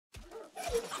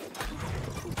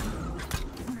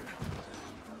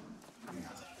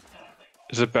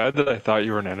Is it bad that I thought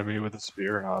you were an enemy with a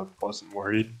spear and I wasn't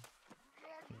worried?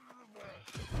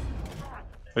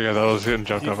 Like I thought I was getting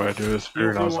jumped on by a dude with a spear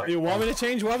and I was like, you want me to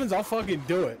change weapons? I'll fucking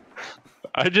do it.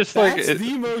 I just That's like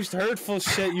the most hurtful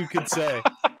shit you could say.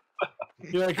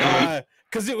 You're like,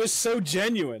 because it was so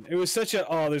genuine. It was such a,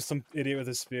 oh, there's some idiot with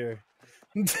a spear.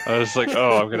 I was like,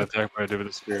 oh, I'm gonna attack by a dude with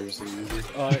a spear. It was so easy.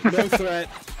 No threat.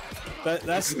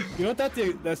 That's you know what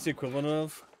that's the equivalent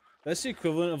of? That's the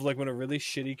equivalent of like when a really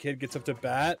shitty kid gets up to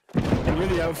bat and you're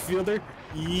the outfielder,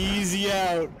 easy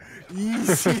out,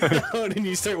 and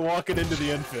you start walking into the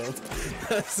infield.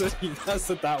 That's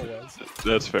what that was.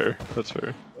 That's fair. That's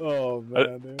fair. Oh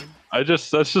man, dude.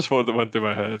 That's just what went through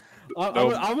my head. I'm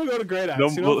gonna go to Great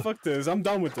Axe. You know, fuck this. I'm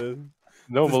done with this.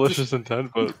 No malicious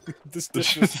intent, but this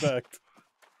disrespect.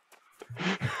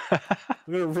 I'm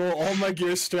gonna roll all my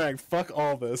gear strength. Fuck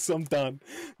all this. I'm done.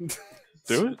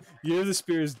 Do it. Year of the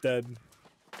Spear is dead.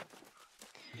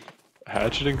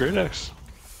 Hatchet and Great Axe.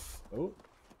 Oh,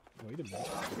 wait a minute.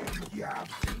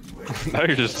 Now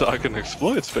you're just talking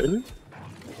exploits, baby.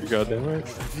 You're goddamn right.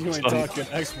 If you ain't talking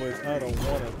exploits, I don't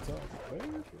want to talk.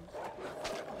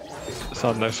 It's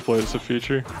not an exploit, it's a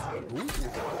feature. Ooh,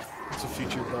 it's a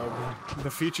featured bug.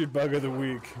 The featured bug of the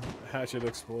week. Hatchet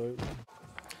exploit.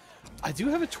 I do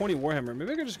have a 20 Warhammer.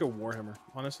 Maybe I could just go Warhammer,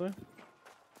 honestly.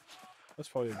 That's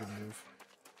probably a good move.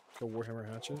 Go Warhammer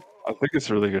Hatchet. I think it's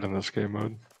really good in this game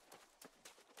mode.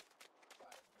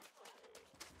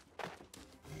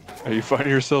 Are you finding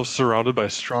yourself surrounded by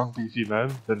strong, beefy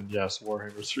men? Then yes,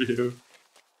 Warhammer's for you.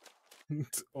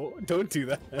 Oh, don't do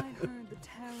that.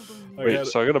 Wait,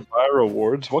 so I gotta buy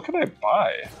rewards? What can I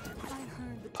buy?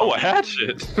 Oh, a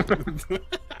hatchet!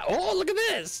 Oh, look at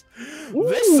this! Ooh.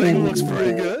 This thing looks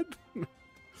pretty good.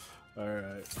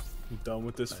 Alright, I'm done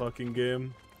with this fucking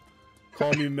game.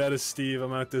 Call me Meta Steve,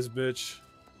 I'm at this bitch.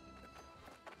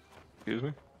 Excuse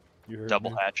me? You heard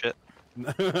Double me. Hatchet.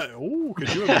 Oh,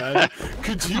 could you imagine?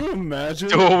 Could you imagine?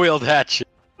 Dual-wield hatchet.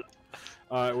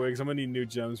 Alright, Wiggs, I'm gonna need new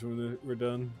gems when we're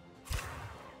done.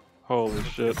 Holy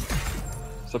shit.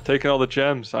 Stop taking all the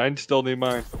gems. I still need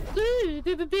mine.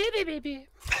 He's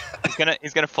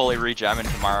gonna fully re-gem and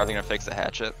tomorrow they're gonna fix the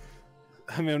hatchet.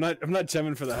 I mean, I'm not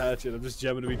gemming for the hatchet. I'm just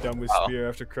gemming to be done with spear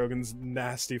after Krogan's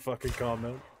nasty fucking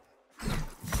comment.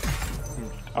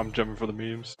 I'm gemming for the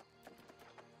memes.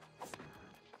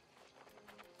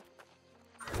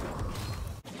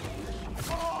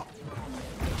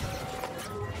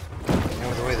 You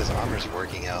know, the way this armor's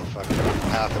working out, fucking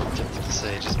path, I'm tempted to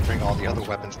say, just bring all the other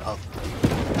weapons up.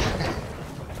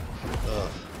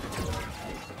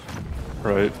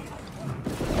 Right.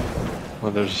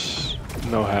 When there's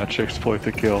no hatch exploit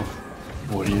to kill,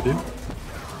 what do you do?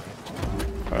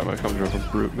 Alright, my coming from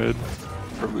brute mid.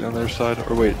 Probably on their side.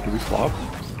 Or wait, did we flop?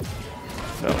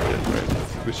 No, we didn't, right.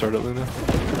 Did we start at Luna?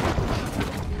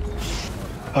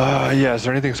 Yeah, is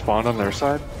there anything spawned on their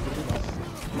side?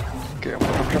 Okay, I'm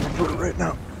jumping brute right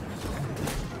now.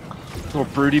 Little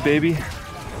broody baby.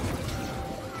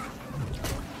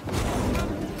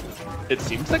 It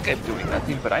seems like I'm doing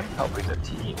nothing, but I'm helping the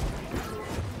team.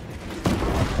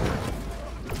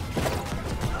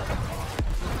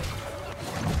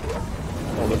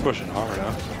 Oh, they're pushing hard,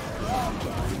 huh?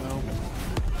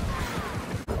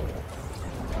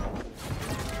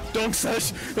 Dunk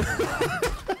sesh!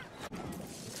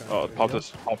 Oh, pop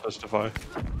this defy.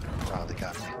 Oh, they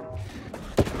got me.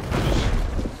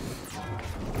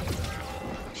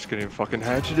 Just getting fucking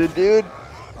hatcheted, dude.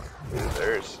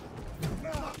 There's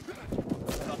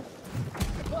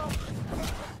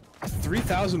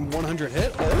 3,100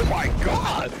 hit? Oh my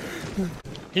god!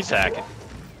 He's hacking.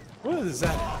 What is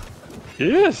that? He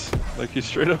is! Like, he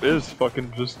straight up is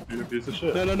fucking just being a piece of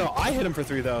shit. No, I hit him for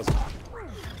 3,000.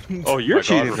 Oh, you're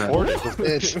cheating. It was a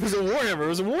Warhammer. It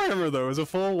was a Warhammer, though. It was a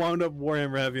full wound up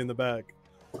Warhammer heavy in the back.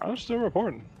 I'm still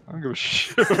reporting. I don't give a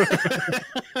shit.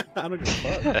 I don't give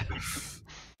a fuck.